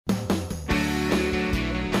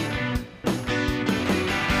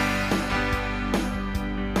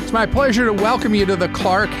It's my pleasure to welcome you to the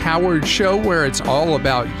Clark Howard Show, where it's all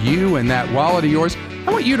about you and that wallet of yours.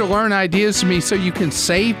 I want you to learn ideas from me so you can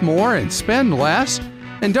save more and spend less.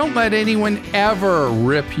 And don't let anyone ever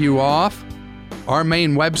rip you off. Our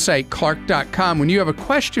main website, clark.com. When you have a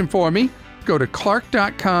question for me, go to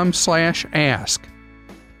clark.com/ask.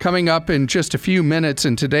 Coming up in just a few minutes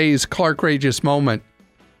in today's Clarkrageous Moment,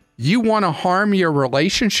 you want to harm your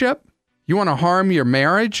relationship? You want to harm your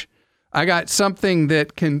marriage? I got something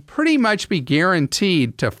that can pretty much be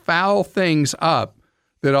guaranteed to foul things up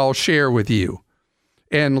that I'll share with you.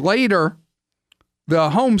 And later, the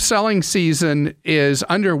home selling season is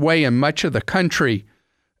underway in much of the country.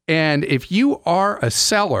 And if you are a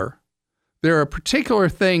seller, there are particular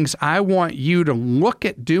things I want you to look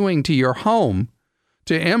at doing to your home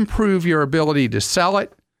to improve your ability to sell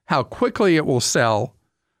it, how quickly it will sell,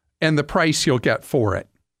 and the price you'll get for it.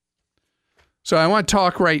 So I want to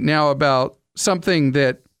talk right now about something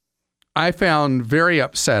that I found very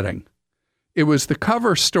upsetting. It was the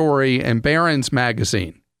cover story in Barron's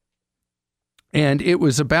magazine. And it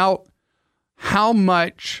was about how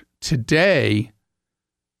much today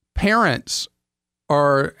parents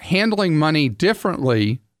are handling money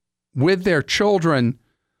differently with their children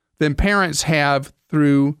than parents have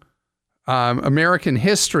through American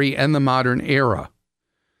history and the modern era.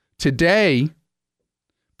 Today,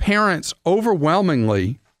 parents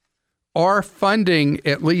overwhelmingly are funding,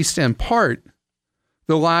 at least in part,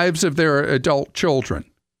 the lives of their adult children.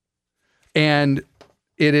 And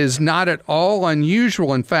it is not at all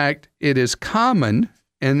unusual. In fact, it is common,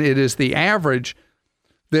 and it is the average,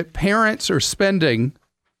 that parents are spending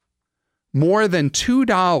more than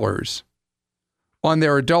 $2 on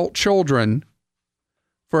their adult children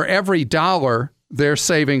for every dollar they're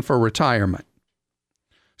saving for retirement.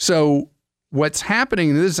 So what's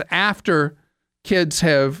happening is after kids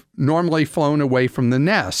have normally flown away from the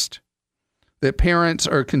nest, that parents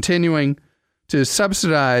are continuing to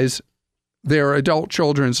subsidize their adult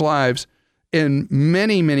children's lives in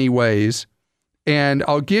many, many ways. And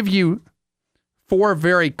I'll give you 4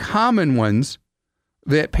 very common ones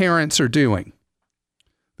that parents are doing.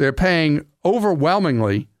 They're paying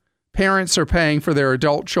overwhelmingly, parents are paying for their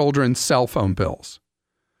adult children's cell phone bills.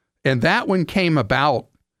 And that one came about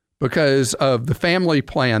because of the family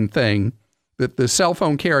plan thing that the cell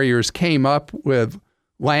phone carriers came up with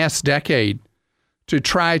last decade to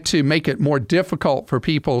try to make it more difficult for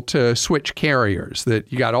people to switch carriers,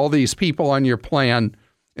 that you got all these people on your plan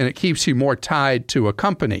and it keeps you more tied to a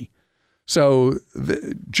company. So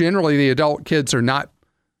generally the adult kids are not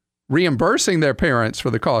reimbursing their parents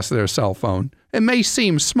for the cost of their cell phone. It may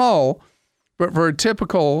seem small, but for a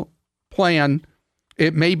typical plan,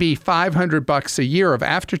 it may be $500 a year of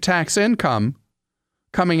after-tax income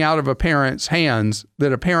coming out of a parent's hands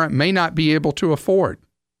that a parent may not be able to afford.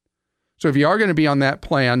 So if you are going to be on that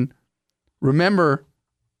plan, remember,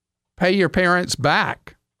 pay your parents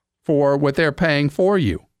back for what they're paying for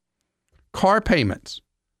you. Car payments,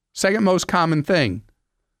 second most common thing.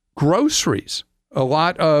 Groceries. A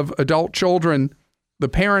lot of adult children, the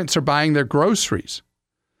parents are buying their groceries.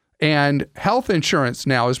 And health insurance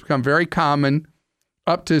now has become very common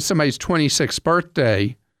up to somebody's 26th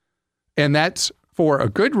birthday. And that's for a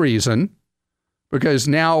good reason, because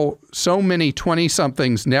now so many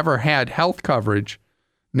 20-somethings never had health coverage.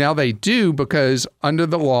 Now they do, because under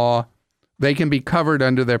the law, they can be covered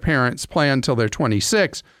under their parents' plan until they're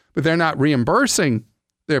 26, but they're not reimbursing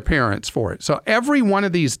their parents for it. So every one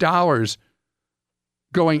of these dollars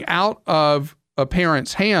going out of a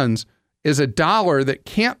parent's hands is a dollar that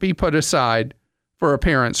can't be put aside for a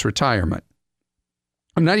parent's retirement.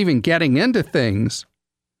 I'm not even getting into things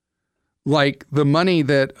like the money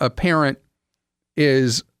that a parent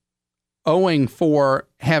is owing for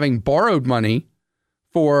having borrowed money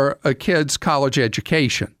for a kid's college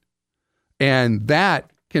education. And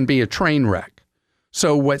that can be a train wreck.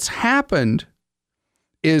 So what's happened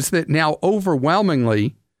is that now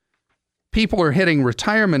overwhelmingly, people are hitting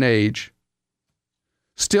retirement age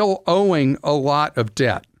still owing a lot of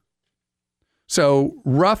debt. So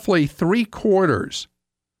roughly 3/4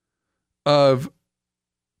 of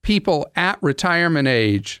people at retirement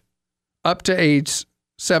age up to age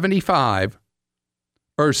 75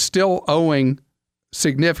 are still owing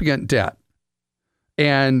significant debt.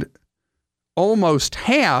 And almost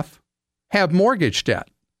half have mortgage debt.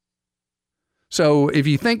 So if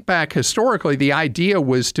you think back historically, the idea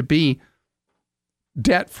was to be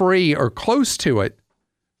debt-free or close to it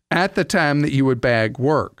at the time that you would bag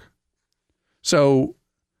work. So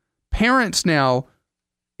parents now,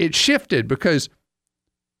 it shifted because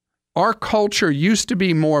our culture used to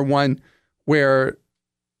be more one where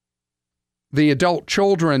the adult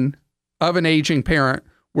children of an aging parent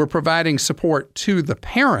were providing support to the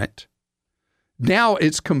parent. Now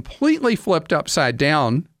it's completely flipped upside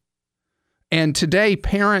down. And today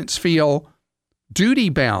parents feel duty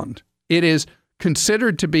bound. It is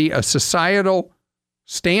considered to be a societal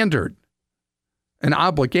standard, an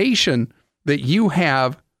obligation that you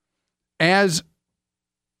have as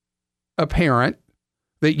a parent,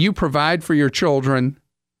 that you provide for your children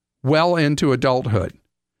well into adulthood.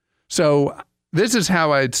 So this is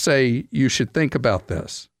how I'd say you should think about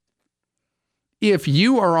this. If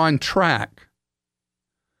you are on track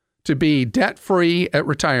to be debt-free at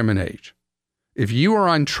retirement age, if you are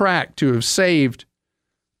on track to have saved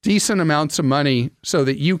decent amounts of money so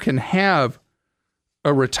that you can have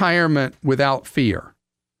a retirement without fear,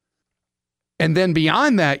 and then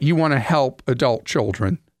beyond that, you want to help adult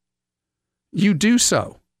children, you do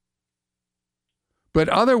so. But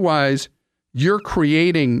otherwise, you're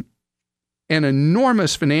creating an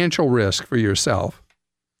enormous financial risk for yourself.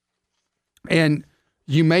 And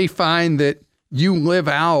you may find that you live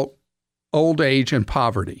out old age in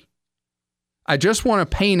poverty. I just want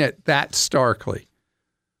to paint it that starkly.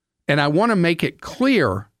 And I want to make it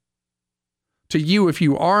clear to you, if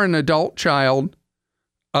you are an adult child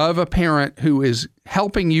of a parent who is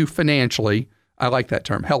helping you financially, I like that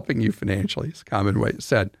term, helping you financially, it's a common way it's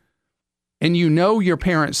said, and you know your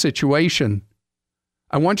parent's situation,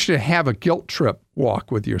 I want you to have a guilt trip walk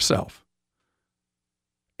with yourself.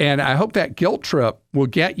 And I hope that guilt trip will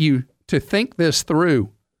get you to think this through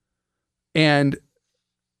and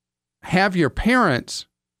have your parents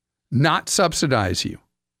not subsidize you,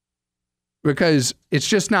 because it's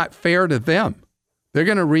just not fair to them. They're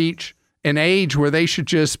going to reach an age where they should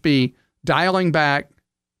just be dialing back,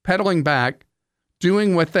 pedaling back,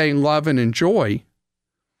 doing what they love and enjoy.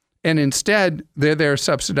 And instead, they're there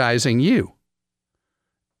subsidizing you.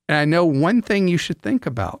 And I know one thing you should think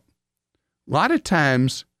about. A lot of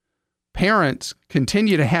times, parents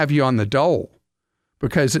continue to have you on the dole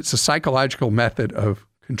because it's a psychological method of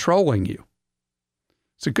controlling you.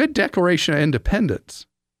 It's a good declaration of independence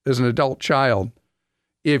as an adult child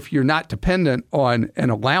if you're not dependent on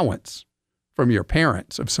an allowance from your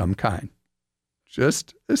parents of some kind.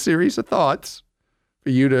 Just a series of thoughts for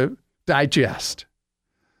you to digest.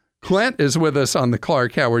 Clint is with us on the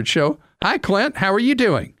Clark Howard Show. Hi, Clint. How are you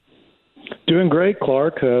doing? Doing great,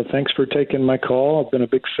 Clark. Thanks for taking my call. I've been a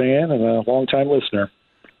big fan and a longtime listener.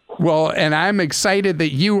 Well, and I'm excited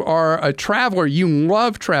that you are a traveler. You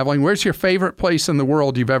love traveling. Where's your favorite place in the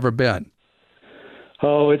world you've ever been?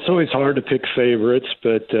 Oh, it's always hard to pick favorites,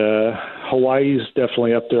 but Hawaii's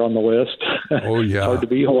definitely up there on the list. Oh, yeah. It's hard to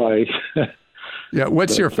beat Hawaii. Yeah.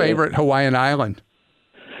 What's your favorite Hawaiian island?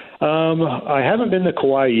 I haven't been to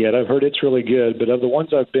Kauai yet. I've heard it's really good, but of the ones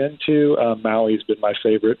I've been to, Maui's been my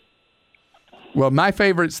favorite. Well, my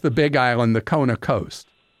favorite's the Big Island, the Kona Coast.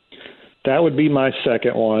 That would be my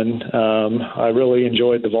second one. I really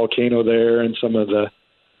enjoyed the volcano there and some of the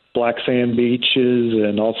black sand beaches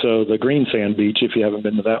and also the green sand beach, if you haven't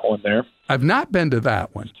been to that one there. I've not been to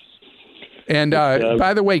that one. And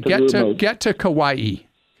by the way, get to Kauai,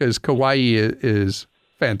 because Kauai is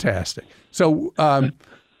fantastic. So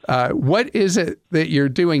what is it that you're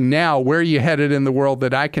doing now? Where are you headed in the world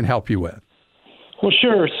that I can help you with? Well,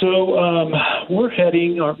 sure. So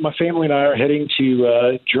my family and I are heading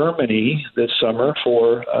to Germany this summer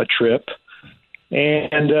for a trip.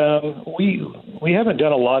 And we haven't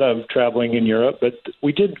done a lot of traveling in Europe, but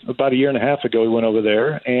we did about a year and a half ago. We went over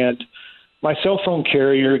there, and my cell phone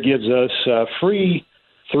carrier gives us free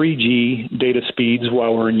 3G data speeds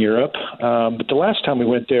while we're in Europe. But the last time we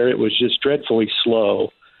went there, it was just dreadfully slow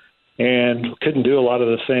and couldn't do a lot of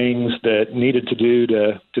the things that needed to do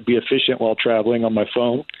to be efficient while traveling on my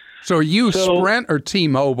phone. So are you Sprint or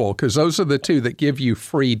T-Mobile? Because those are the two that give you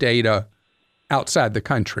free data outside the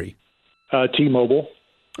country. T-Mobile.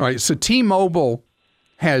 All right, so T-Mobile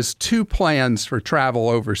has two plans for travel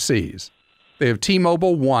overseas. They have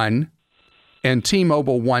T-Mobile One and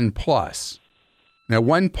T-Mobile One Plus. Now,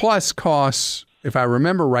 One Plus costs, if I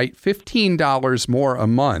remember right, $15 more a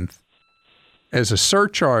month as a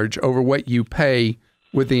surcharge over what you pay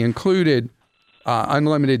with the included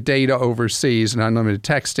unlimited data overseas and unlimited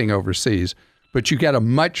texting overseas, but you get a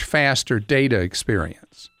much faster data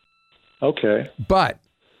experience. Okay. But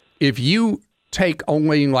if you take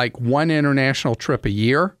only like one international trip a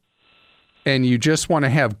year and you just want to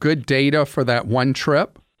have good data for that one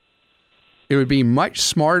trip, it would be much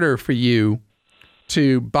smarter for you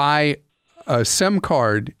to buy a SIM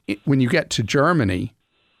card when you get to Germany.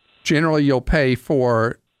 Generally, you'll pay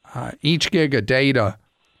for each gig of data,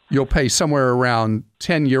 you'll pay somewhere around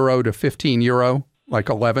 €10 to €15 like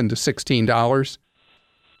 $11 to $16.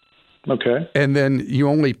 Okay. And then you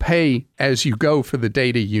only pay as you go for the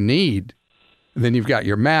data you need. And then you've got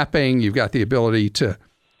your mapping, you've got the ability to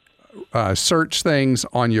search things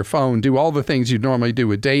on your phone, do all the things you'd normally do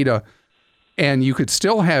with data. And you could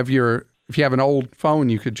still have if you have an old phone,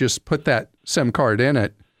 you could just put that SIM card in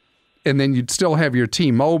it. And then you'd still have your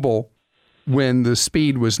T-Mobile when the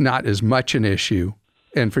speed was not as much an issue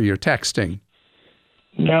and for your texting.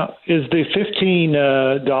 Now, is the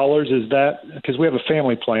 $15, is that, because we have a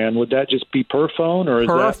family plan, would that just be per phone or is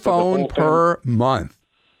per that phone per month,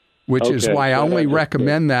 which is why I only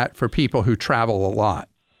recommend that for people who travel a lot.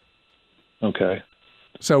 Okay.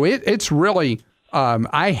 So it's really,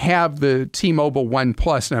 I have the T-Mobile One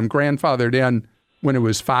Plus and I'm grandfathered in when it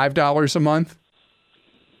was $5 a month.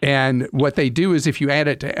 And what they do is if you add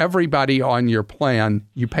it to everybody on your plan,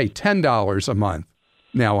 you pay $10 a month.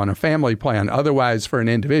 Now on a family plan, otherwise for an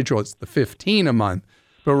individual, it's the $15 a month.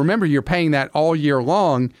 But remember, you're paying that all year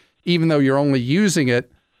long, even though you're only using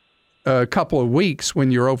it a couple of weeks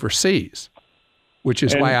when you're overseas, which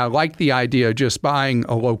is why I like the idea of just buying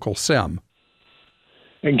a local SIM.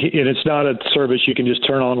 And it's not a service you can just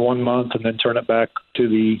turn on 1 month and then turn it back to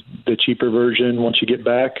the cheaper version once you get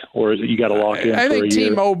back? Or is it you got to lock in for a year? I think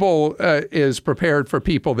T-Mobile is prepared for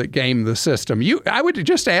people that game the system. I would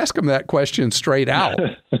just ask them that question straight out.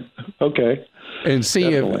 Okay. And see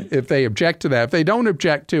if they object to that. If they don't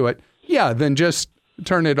object to it, then just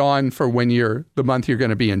turn it on for when the month you're going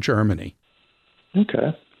to be in Germany.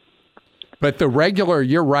 Okay. But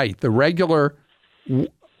you're right, the regular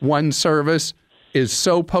one service is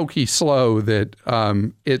so pokey slow that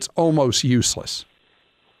it's almost useless.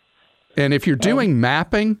 And if you're doing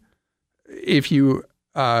mapping, if you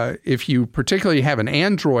particularly have an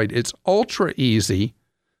Android, it's ultra easy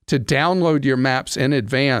to download your maps in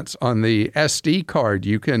advance on the SD card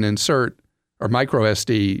you can insert, or micro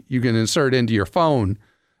SD, you can insert into your phone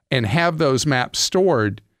and have those maps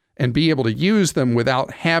stored and be able to use them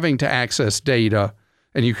without having to access data.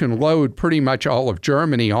 And you can load pretty much all of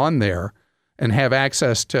Germany on there and have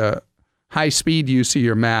access to high-speed use of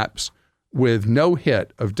your maps with no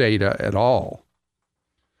hit of data at all.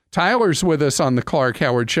 Tyler's with us on the Clark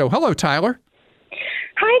Howard Show. Hello, Tyler.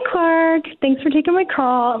 Hi, Clark. Thanks for taking my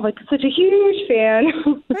call. I'm such a huge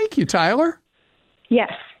fan. Thank you, Tyler.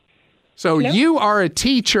 Yes. So you are a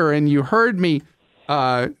teacher, and you heard me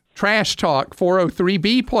trash talk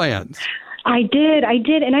 403B plans. I did,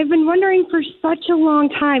 and I've been wondering for such a long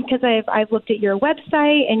time because I've looked at your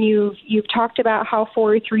website and you've talked about how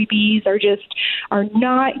 403Bs are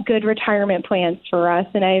not good retirement plans for us,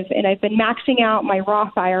 and I've been maxing out my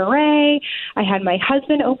Roth IRA. I had my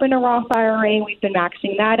husband open a Roth IRA, and we've been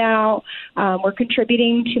maxing that out. We're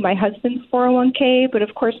contributing to my husband's 401k, but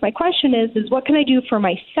of course my question is what can I do for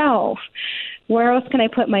myself? Where else can I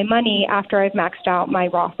put my money after I've maxed out my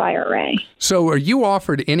Roth IRA? So are you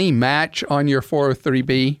offered any match on your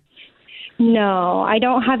 403B? No, I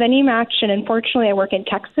don't have any match, and unfortunately I work in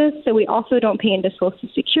Texas, so we also don't pay into Social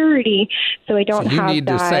Security, so I don't have that. You need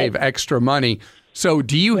to save extra money. So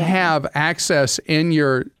do you have access in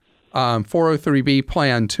your 403B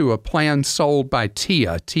plan to a plan sold by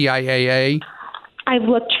TIAA, TIAA? I've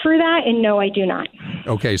looked for that, and no, I do not.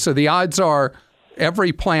 Okay, so the odds are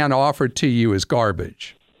every plan offered to you is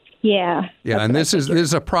garbage. Yeah. Yeah, and this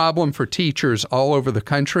is a problem for teachers all over the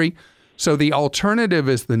country. So the alternative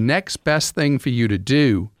is the next best thing for you to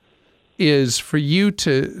do is for you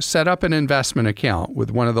to set up an investment account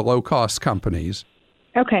with one of the low-cost companies.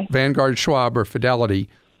 Okay. Vanguard, Schwab, or Fidelity,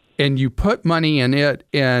 and you put money in it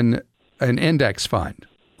in an index fund,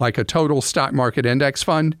 like a total stock market index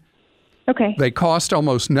fund. Okay. They cost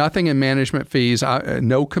almost nothing in management fees,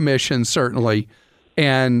 no commission, certainly.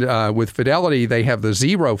 And with Fidelity, they have the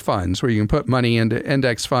zero funds where you can put money into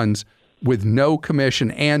index funds with no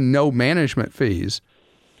commission and no management fees.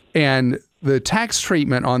 And the tax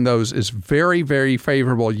treatment on those is very, very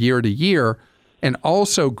favorable year to year, and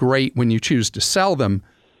also great when you choose to sell them.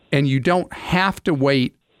 And you don't have to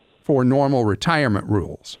wait for normal retirement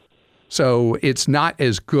rules. So it's not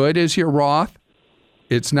as good as your Roth.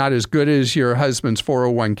 It's not as good as your husband's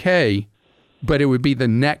 401k, but it would be the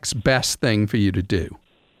next best thing for you to do.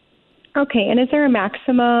 Okay, and is there a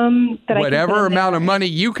maximum that whatever amount of money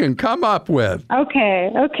you can come up with?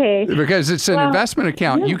 Okay. Because it's an investment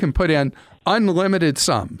account, you can put in unlimited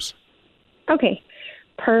sums. Okay,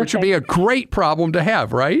 perfect. Which would be a great problem to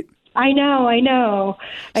have, right? I know.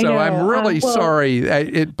 I'm really sorry.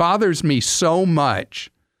 It bothers me so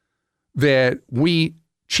much that we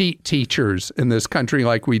cheat teachers in this country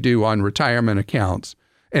like we do on retirement accounts.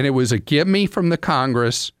 And it was a give me from the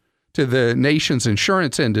Congress to the nation's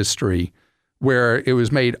insurance industry where it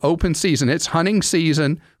was made open season. It's hunting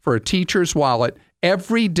season for a teacher's wallet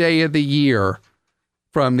every day of the year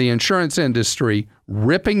from the insurance industry,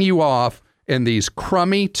 ripping you off in these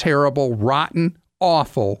crummy, terrible, rotten,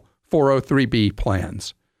 awful 403B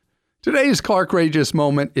plans. Today's Clark Rageous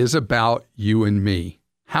Moment is about you and me,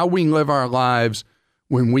 how we live our lives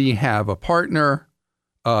when we have a partner,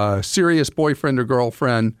 a serious boyfriend or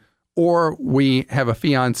girlfriend, or we have a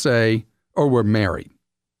fiance, or we're married.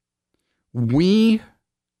 We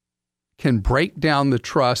can break down the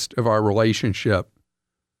trust of our relationship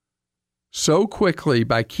so quickly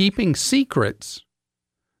by keeping secrets,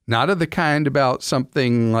 not of the kind about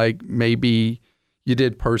something like maybe you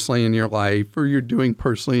did personally in your life or you're doing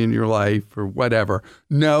personally in your life or whatever.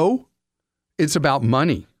 No, it's about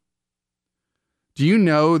money. Do you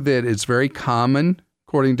know that it's very common,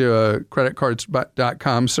 according to a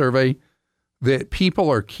creditcards.com survey, that people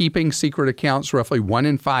are keeping secret accounts? Roughly 1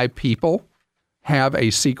 in 5 people have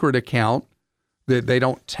a secret account that they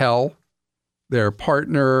don't tell their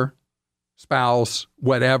partner, spouse,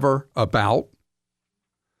 whatever about.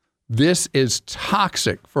 This is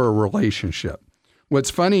toxic for a relationship. What's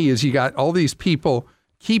funny is you got all these people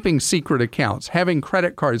keeping secret accounts, having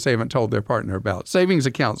credit cards they haven't told their partner about, savings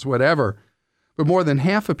accounts, whatever. But more than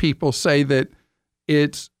half of people say that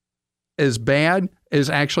it's as bad as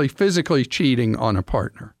actually physically cheating on a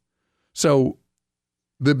partner. So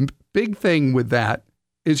the big thing with that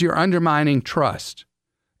is you're undermining trust.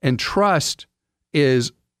 And trust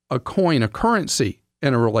is a coin, a currency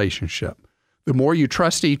in a relationship. The more you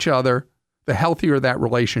trust each other, the healthier that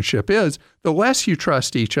relationship is. The less you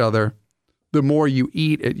trust each other, the more you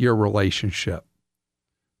eat at your relationship.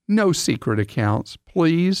 No secret accounts,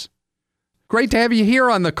 please. Great to have you here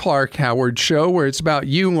on the Clark Howard Show, where it's about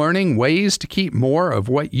you learning ways to keep more of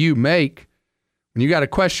what you make. When you got a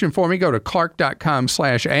question for me, go to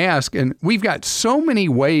clark.com/ask. And we've got so many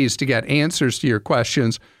ways to get answers to your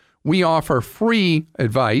questions. We offer free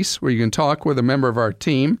advice where you can talk with a member of our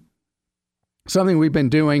team. Something we've been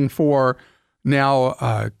doing for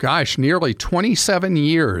now, nearly 27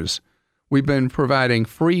 years. We've been providing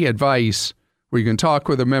free advice where you can talk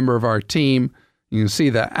with a member of our team. You can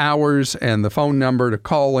see the hours and the phone number to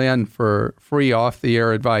call in for free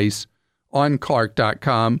off-the-air advice on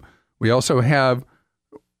clark.com. We also have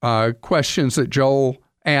questions that Joel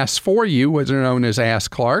asks for you, what are known as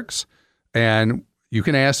Ask Clarks. And you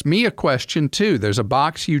can ask me a question too. There's a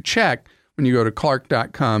box you check when you go to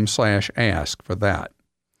clark.com/ask for that.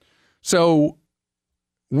 So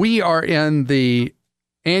we are in the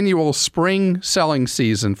annual spring selling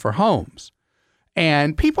season for homes.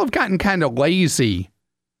 And people have gotten kind of lazy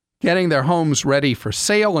getting their homes ready for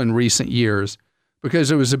sale in recent years because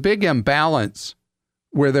there was a big imbalance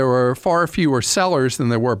where there were far fewer sellers than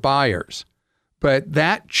there were buyers. But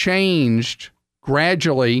that changed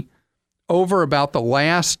gradually over about the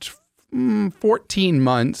last 14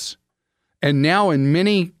 months. And now in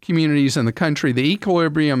many communities in the country, the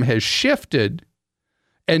equilibrium has shifted,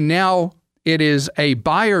 and now it is a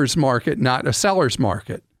buyer's market, not a seller's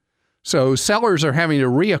market. So sellers are having to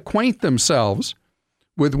reacquaint themselves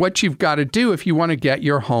with what you've got to do if you want to get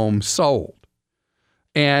your home sold.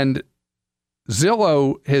 And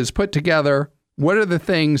Zillow has put together what are the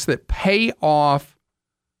things that pay off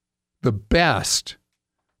the best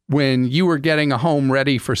when you are getting a home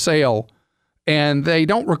ready for sale. And they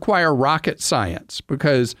don't require rocket science,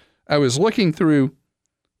 because I was looking through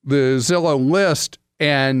the Zillow list,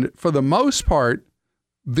 and for the most part,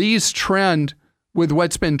 these trend with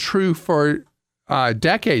what's been true for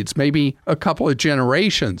decades, maybe a couple of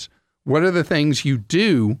generations. What are the things you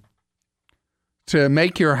do to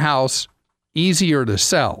make your house easier to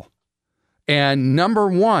sell? And number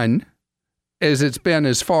one, as it's been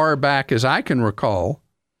as far back as I can recall,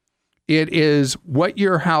 it is what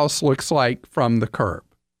your house looks like from the curb.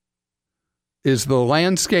 Is the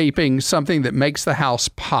landscaping something that makes the house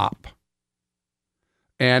pop?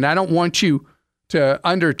 And I don't want you to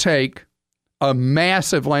undertake a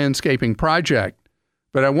massive landscaping project,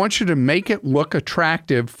 but I want you to make it look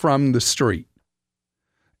attractive from the street.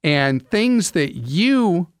 And things that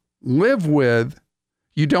you live with,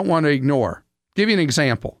 you don't want to ignore. Give you an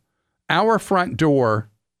example. Our front door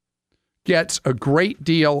gets a great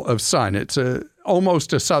deal of sun. It's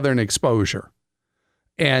almost a southern exposure.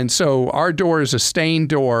 And so our door is a stained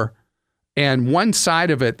door, and one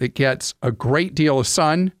side of it that gets a great deal of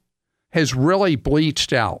sun has really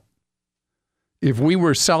bleached out. If we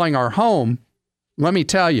were selling our home, let me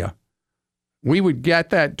tell you, we would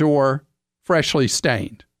get that door freshly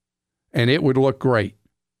stained, and it would look great.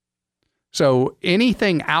 So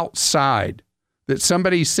anything outside that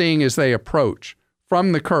somebody's seeing as they approach,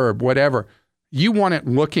 from the curb, whatever, you want it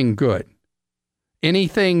looking good.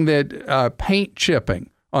 Anything that paint chipping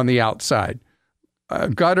on the outside,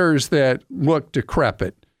 gutters that look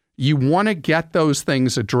decrepit, you want to get those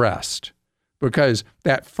things addressed because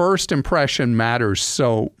that first impression matters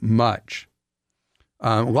so much.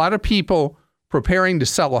 A lot of people preparing to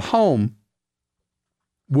sell a home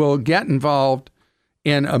will get involved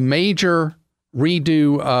in a major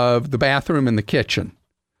redo of the bathroom and the kitchen.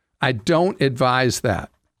 I don't advise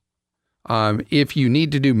that. If you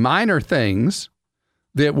need to do minor things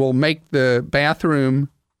that will make the bathroom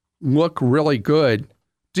look really good,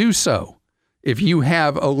 do so. If you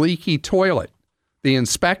have a leaky toilet, the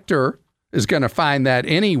inspector is going to find that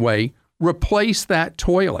anyway. Replace that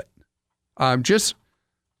toilet. Just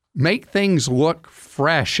make things look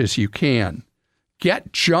fresh as you can.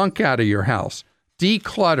 Get junk out of your house.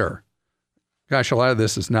 Declutter. Gosh, a lot of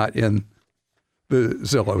this is not in the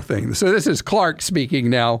Zillow thing. So this is Clark speaking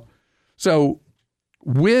now. So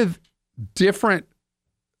with different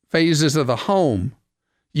phases of the home,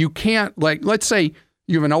 you can't, like, let's say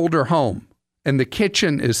you have an older home and the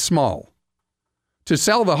kitchen is small. To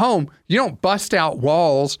sell the home, you don't bust out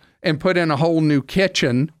walls and put in a whole new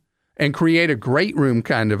kitchen and create a great room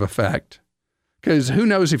kind of effect. Because who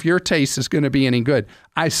knows if your taste is going to be any good.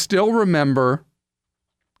 I still remember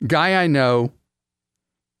a guy I know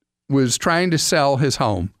was trying to sell his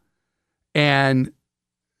home and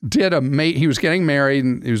he was getting married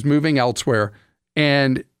and he was moving elsewhere.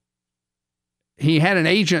 And he had an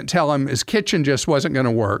agent tell him his kitchen just wasn't going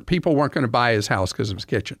to work. People weren't going to buy his house because of his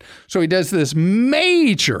kitchen. So he does this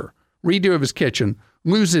major redo of his kitchen,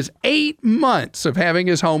 loses 8 months of having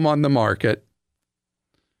his home on the market,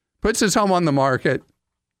 puts his home on the market.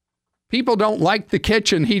 People don't like the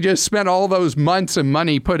kitchen he just spent all those months and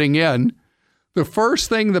money putting in. The first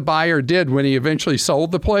thing the buyer did when he eventually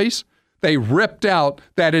sold the place, they ripped out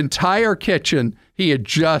that entire kitchen he had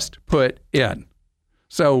just put in.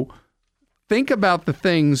 So think about the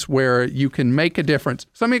things where you can make a difference.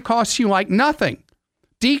 Something that costs you like nothing.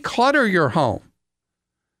 Declutter your home.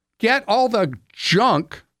 Get all the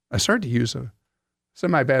junk. I started to use a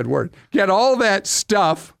semi-bad word. Get all that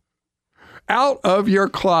stuff out of your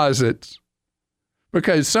closets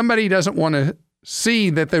because somebody doesn't want to see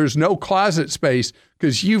that there's no closet space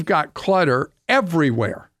because you've got clutter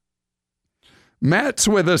everywhere. Matt's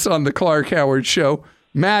with us on the Clark Howard Show.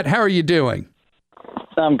 Matt, how are you doing?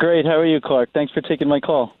 I'm great. How are you, Clark? Thanks for taking my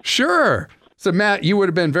call. Sure. So, Matt, you would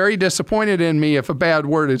have been very disappointed in me if a bad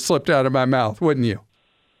word had slipped out of my mouth, wouldn't you?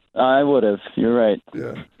 I would have. You're right.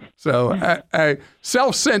 Yeah. So I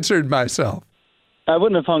self-censored myself. I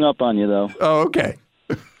wouldn't have hung up on you, though. Oh, okay.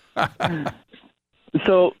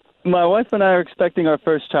 So my wife and I are expecting our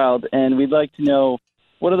first child, and we'd like to know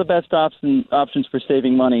what are the best options for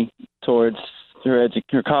saving money towards her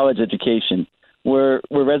college education. We're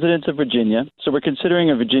residents of Virginia, so we're considering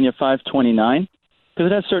a Virginia 529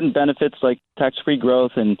 because it has certain benefits like tax-free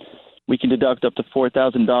growth, and we can deduct up to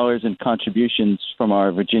 $4,000 in contributions from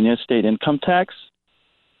our Virginia state income tax.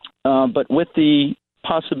 But with the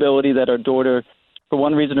possibility that our daughter, for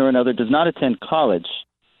one reason or another, does not attend college,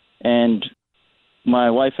 and my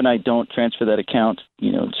wife and I don't transfer that account,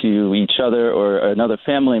 to each other or another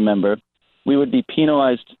family member, we would be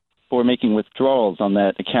penalized for making withdrawals on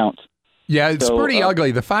that account. Yeah, it's pretty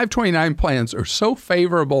ugly. The 529 plans are so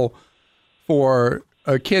favorable for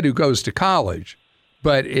a kid who goes to college,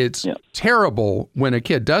 but it's terrible when a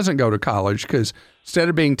kid doesn't go to college because instead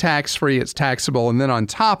of being tax-free, it's taxable. And then on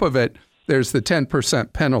top of it, there's the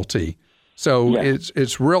 10% penalty. So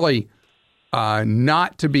it's really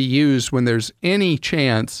not to be used when there's any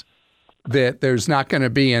chance that there's not going to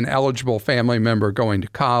be an eligible family member going to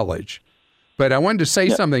college. But I wanted to say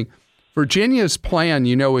something. Virginia's plan,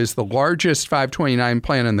 is the largest 529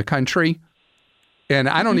 plan in the country, and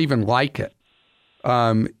I don't even like it.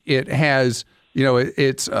 It has,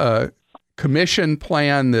 it's a commission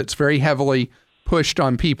plan that's very heavily pushed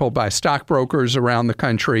on people by stockbrokers around the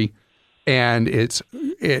country, and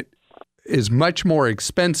it is much more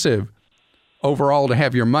expensive overall to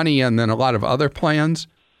have your money in than a lot of other plans.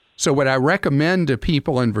 So what I recommend to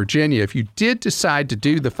people in Virginia, if you did decide to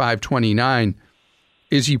do the 529,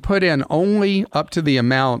 is you put in only up to the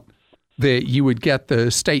amount that you would get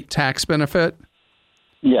the state tax benefit.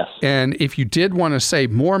 Yes. And if you did want to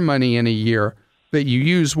save more money in a year, that you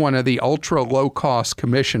use one of the ultra low-cost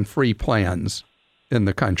commission-free plans in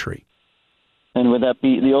the country. And would that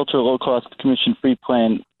be the ultra low-cost commission-free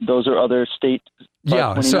plan? Those are other state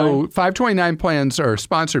 529? Yeah, so 529 plans are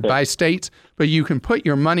sponsored by states, but you can put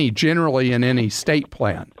your money generally in any state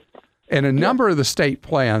plan. And a number of the state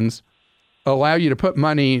plans allow you to put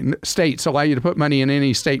money, states allow you to put money in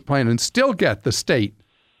any state plan and still get the state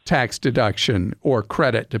tax deduction or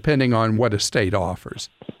credit, depending on what a state offers.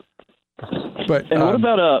 But what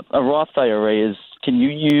about a Roth IRA? Can you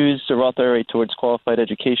use a Roth IRA towards qualified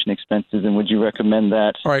education expenses, and would you recommend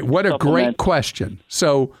that? All right, what a great question.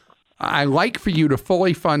 So I like for you to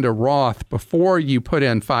fully fund a Roth before you put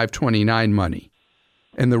in 529 money.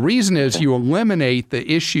 And the reason is you eliminate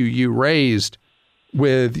the issue you raised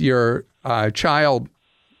with your child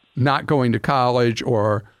not going to college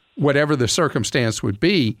or whatever the circumstance would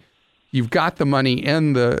be. You've got the money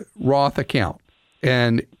in the Roth account.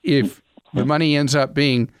 And if the money ends up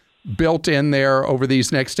being built in there over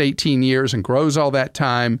these next 18 years and grows all that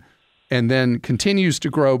time and then continues to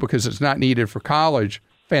grow because it's not needed for college,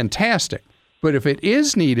 fantastic. But if it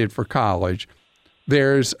is needed for college,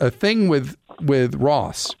 there's a thing with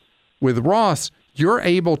Roths. With Roths, you're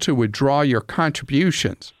able to withdraw your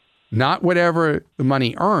contributions, not whatever the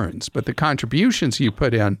money earns, but the contributions you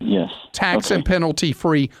put in, tax and penalty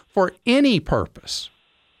free for any purpose.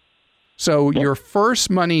 So your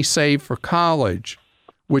first money saved for college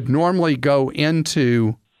would normally go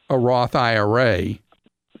into a Roth IRA.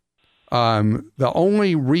 The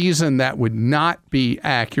only reason that would not be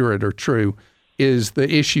accurate or true is the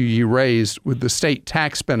issue you raised with the state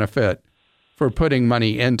tax benefit for putting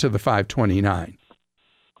money into the 529.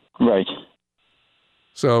 Right.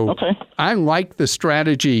 So I like the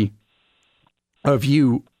strategy of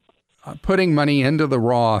you putting money into the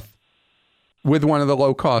Roth with one of the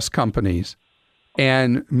low-cost companies.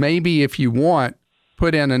 And maybe if you want,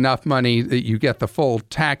 put in enough money that you get the full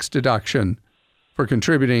tax deduction for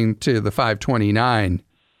contributing to the 529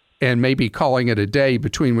 and maybe calling it a day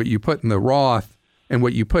between what you put in the Roth and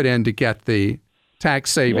what you put in to get the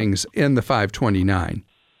tax savings in the 529.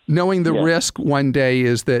 Knowing the risk one day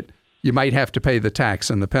is that you might have to pay the tax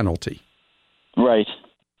and the penalty. Right.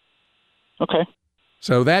 Okay.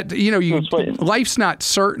 So that, life's not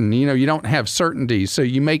certain. You don't have certainty. So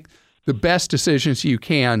you make the best decisions you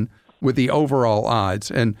can with the overall odds.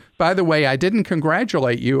 And by the way, I didn't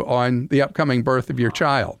congratulate you on the upcoming birth of your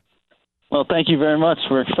child. Well, thank you very much.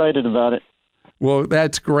 We're excited about it. Well,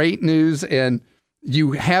 that's great news. And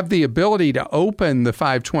you have the ability to open the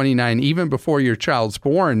 529 even before your child's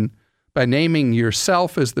born by naming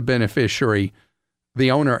yourself as the beneficiary, the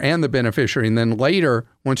owner and the beneficiary. And then later,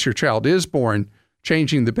 once your child is born,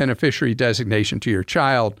 changing the beneficiary designation to your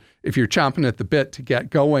child if you're chomping at the bit to get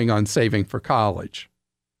going on saving for college.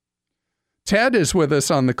 Ted is with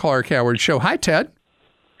us on the Clark Howard Show. Hi, Ted.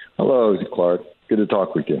 Hello, Clark. Good to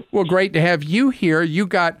talk with you. Well, great to have you here. You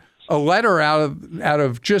got a letter out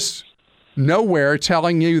of just nowhere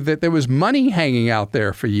telling you that there was money hanging out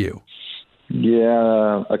there for you.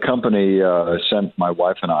 Yeah, a company sent my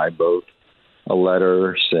wife and I both a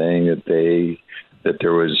letter saying that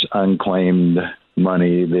there was unclaimed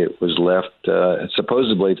money that was left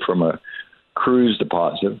supposedly from a cruise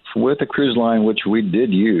deposit with a cruise line, which we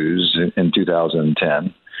did use in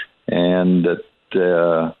 2010, and that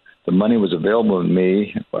the money was available to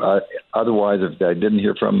me. Otherwise, if they didn't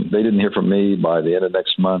hear from me by the end of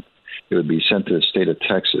next month, it would be sent to the state of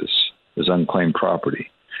Texas as unclaimed property.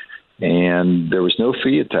 And there was no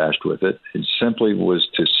fee attached with it. It simply was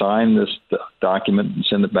to sign this document and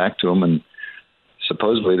send it back to them, and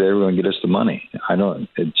supposedly they were going to get us the money.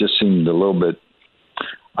 It just seemed a little bit,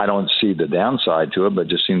 I don't see the downside to it, but it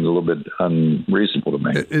just seems a little bit unreasonable to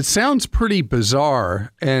me. It sounds pretty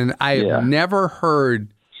bizarre, and I have never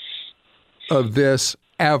heard of this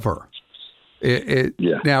ever.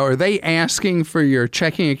 Now, are they asking for your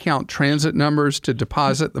checking account transit numbers to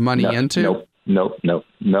deposit the money into? Nope,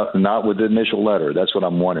 not with the initial letter. That's what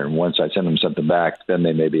I'm wondering. Once I send them something back, then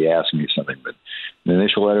they may be asking me something. But in the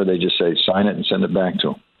initial letter, they just say, sign it and send it back to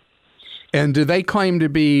them. And do they claim to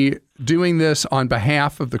be doing this on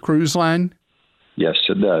behalf of the cruise line? Yes,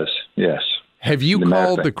 it does. Yes. Have you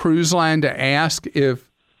called the cruise line to ask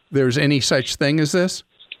if there's any such thing as this?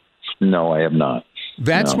 No, I have not.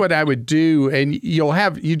 That's what I would do. And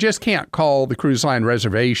you just can't call the cruise line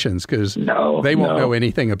reservations because they won't know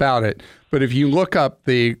anything about it. But if you look up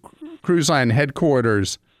the cruise line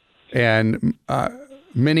headquarters, and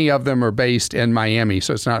many of them are based in Miami,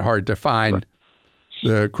 so it's not hard to find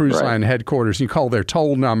the cruise line headquarters. You call their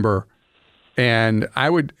toll number, and I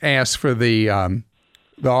would ask for the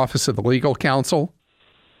Office of the Legal Counsel.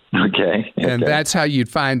 Okay. And that's how you'd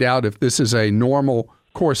find out if this is a normal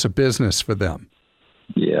course of business for them.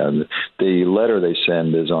 Yeah, the letter they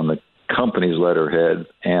send is on the company's letterhead,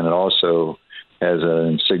 and it also has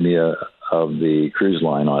an insignia of the cruise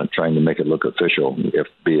line on it, trying to make it look official, if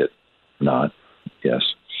be it not. Yes.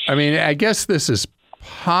 I mean, I guess this is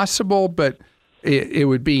possible, but it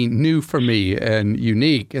would be new for me and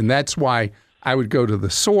unique. And that's why I would go to the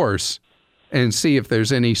source and see if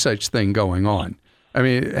there's any such thing going on. I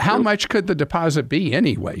mean, how much could the deposit be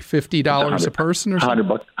anyway? $50 a person or something?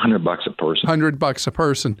 $100 a person. $100 a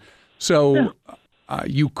person. So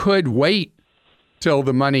you could wait till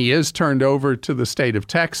the money is turned over to the state of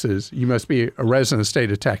Texas. You must be a resident of the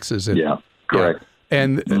state of Texas. Yeah, correct.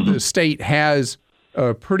 And the state has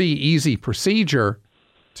a pretty easy procedure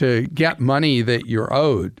to get money that you're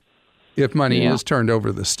owed if money is turned over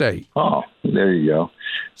to the state. Oh, there you go.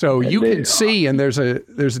 So you can see, and there's a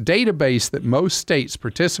database that most states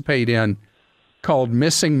participate in called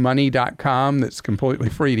missingmoney.com that's completely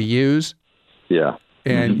free to use. Yeah.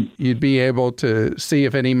 And you'd be able to see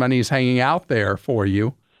if any money's hanging out there for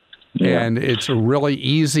you. Yeah. And it's a really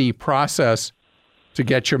easy process to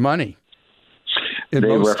get your money. They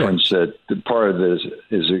reference that part of this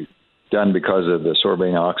is done because of the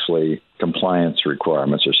Sarbanes-Oxley compliance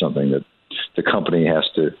requirements or something, that the company has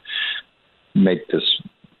to make this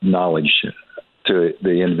knowledge to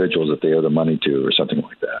the individuals that they owe the money to or something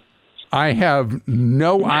like that. I have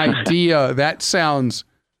no idea. That sounds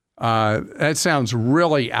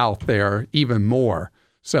really out there even more.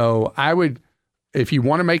 So I would, if you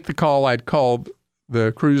want to make the call, I'd call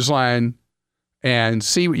the cruise line and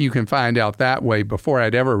see what you can find out that way before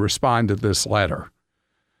I'd ever respond to this letter.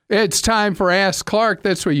 It's time for Ask Clark.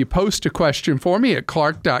 That's where you post a question for me at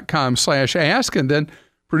clark.com/ask, and then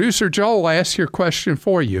producer Joel asks your question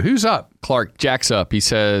for you. Who's up? Clark, Jack's up. He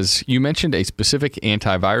says, you mentioned a specific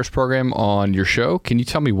antivirus program on your show. Can you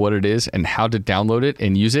tell me what it is and how to download it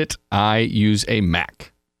and use it? I use a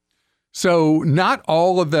Mac. So not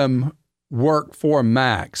all of them work for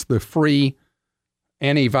Macs. The free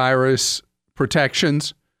antivirus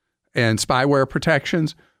protections and spyware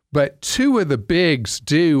protections, but two of the bigs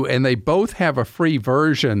do, and they both have a free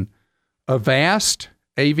version: Avast,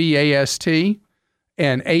 A-V-A-S-T,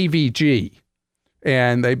 and AVG.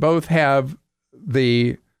 And they both have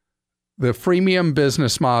the freemium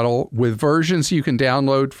business model with versions you can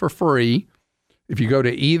download for free if you go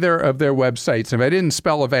to either of their websites. If I didn't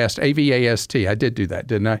spell Avast, A-V-A-S-T, I did do that,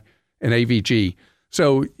 didn't I? And AVG.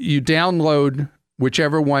 So you download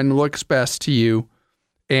whichever one looks best to you,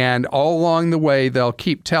 and all along the way, they'll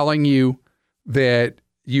keep telling you that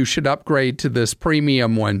you should upgrade to this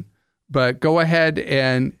premium one, but go ahead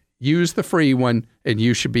and use the free one, and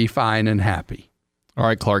you should be fine and happy. All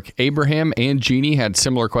right, Clark. Abraham and Jeannie had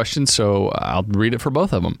similar questions, so I'll read it for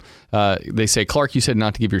both of them. They say, Clark, you said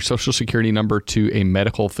not to give your Social Security number to a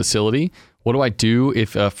medical facility. What do I do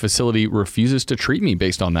if a facility refuses to treat me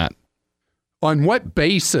based on that? On what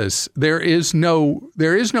basis? There is no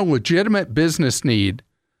legitimate business need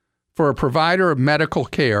for a provider of medical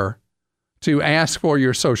care to ask for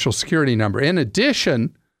your Social Security number. In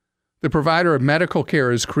addition, the provider of medical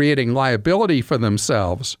care is creating liability for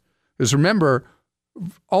themselves. Because remember,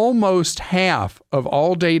 almost half of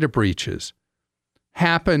all data breaches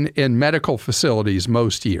happen in medical facilities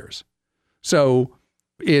most years. So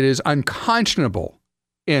it is unconscionable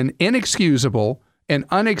and inexcusable and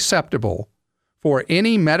unacceptable for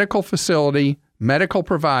any medical facility, medical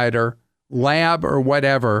provider, lab, or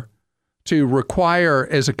whatever to require,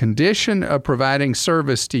 as a condition of providing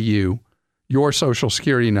service to you, your Social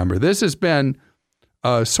Security number. This has been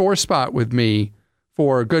a sore spot with me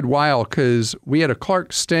for a good while, because we had a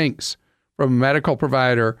Clark Stinks from a medical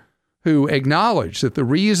provider who acknowledged that the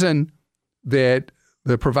reason that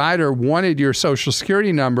the provider wanted your Social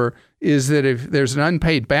Security number is that if there's an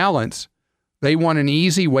unpaid balance, they want an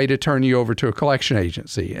easy way to turn you over to a collection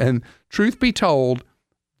agency. And truth be told,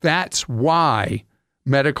 that's why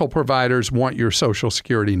medical providers want your Social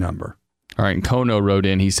Security number. All right, and Kono wrote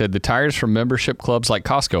in, he said, the tires from membership clubs like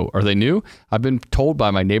Costco, are they new? I've been told by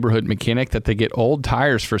my neighborhood mechanic that they get old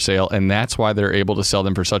tires for sale, and that's why they're able to sell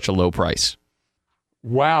them for such a low price.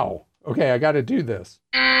 Wow. Okay, I got to do this.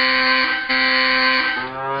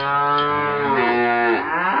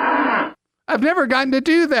 I've never gotten to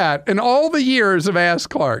do that in all the years of Ask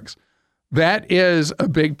Clarks. That is a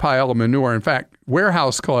big pile of manure. In fact,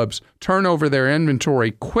 warehouse clubs turn over their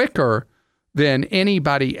inventory quicker than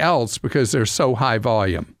anybody else because they're so high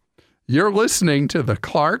volume. You're listening to The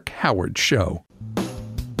Clark Howard Show.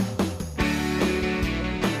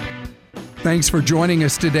 Thanks for joining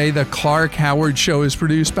us today. The Clark Howard Show is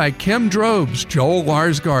produced by Kim Drobes, Joel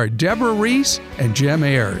Larsgaard, Deborah Reese, and Jim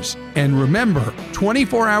Ayers. And remember,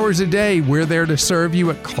 24 hours a day, we're there to serve you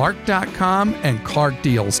at clark.com and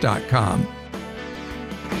clarkdeals.com.